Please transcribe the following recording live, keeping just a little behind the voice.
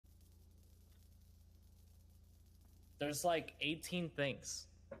There's like 18 things.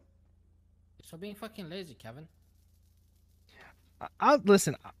 So being fucking lazy, Kevin. I'll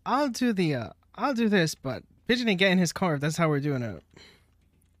listen. I'll do this, but Pigeon ain't getting his car if that's how we're doing it.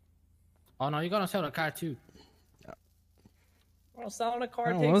 Oh no, you're gonna sell the car too. Well, selling a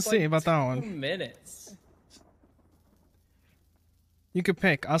car takes we'll see like about that 2 one. minutes. You could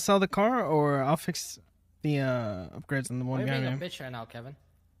pick. I'll sell the car or I'll fix the upgrades on the Why one are you guy. being a Man. bitch right now, Kevin?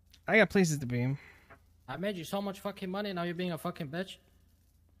 I got places to be. I made you so much fucking money, now you're being a fucking bitch.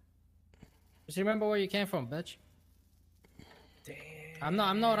 Just remember where you came from, bitch. Damn.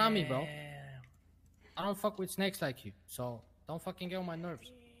 I'm not Rami, bro. I don't fuck with snakes like you, so don't fucking get on my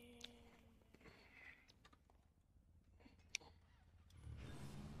nerves.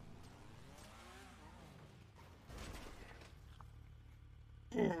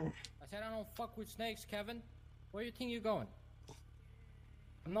 I said I don't fuck with snakes, Kevin. Where you think you're going?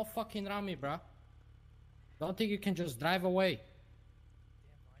 I'm not fucking Rami, bro. Don't think you can just drive away.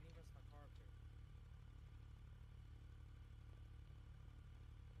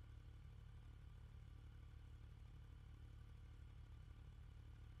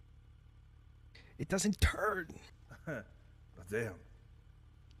 It doesn't turn. Damn.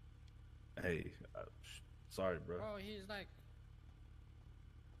 Hey, sorry, bro. Bro, he's like...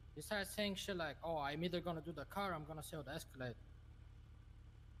 He starts saying shit like, oh, I'm either gonna do the car or I'm gonna sell the Escalade.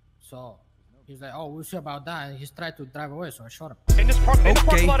 So, he's like, oh, we'll see about that. And he's tried to drive away, so I shot him.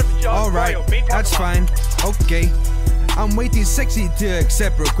 Okay, alright, that's fine. Okay, I'm way too sexy to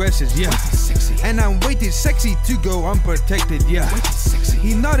accept requests, yeah. And I'm way too sexy to go unprotected, yeah.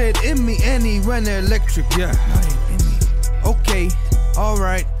 He nodded in me and he went electric, yeah. Okay,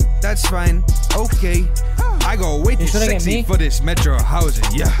 alright, that's fine. Okay, I go way too sexy for this metro housing,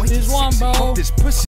 yeah. This one, bro. This pussy.